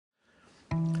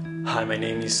Hi, my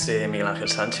name is Miguel Angel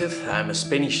Sanchez. I'm a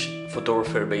Spanish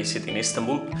photographer based in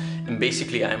Istanbul, and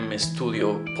basically I'm a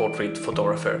studio portrait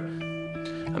photographer.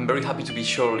 I'm very happy to be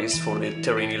shortlisted for the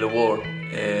Terry Neal Award,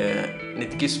 and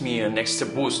it gives me an extra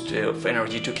boost of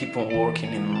energy to keep on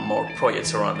working in more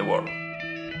projects around the world.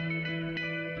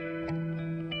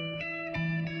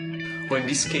 Well, in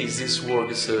this case, this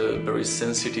work is a very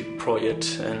sensitive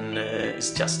project, and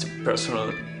it's just a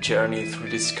personal journey through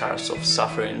the scars of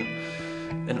suffering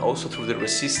and also through the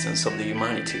resistance of the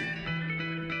humanity.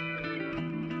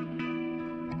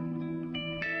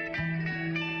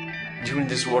 During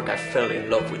this work I fell in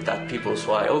love with that people,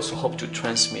 so I also hope to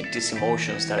transmit these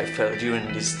emotions that I felt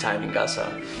during this time in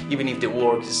Gaza, even if the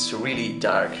work is really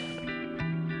dark.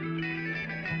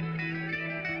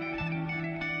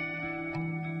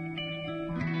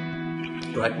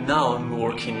 Right now I'm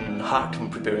working hard on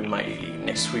preparing my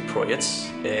next 3 projects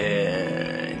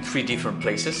in 3 different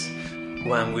places.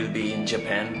 One will be in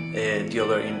Japan, the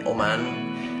other in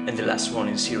Oman, and the last one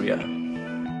in Syria.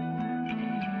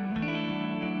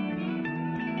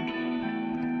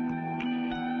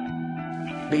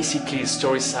 Basically,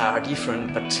 stories are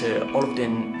different, but all of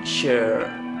them share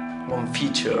one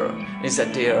feature, is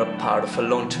that they are part of a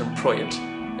long-term project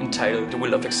entitled The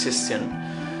Will of Existing,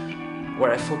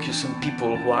 where I focus on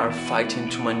people who are fighting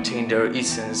to maintain their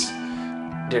essence,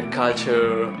 their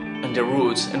culture and their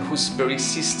roots, and whose very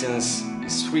existence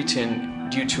is written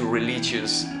due to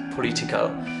religious, political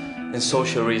and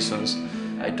social reasons.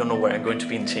 I don't know where I'm going to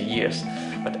be in 10 years,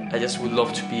 but I just would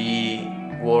love to be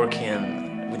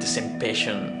working with the same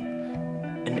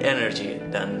passion and energy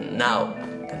than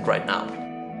right now.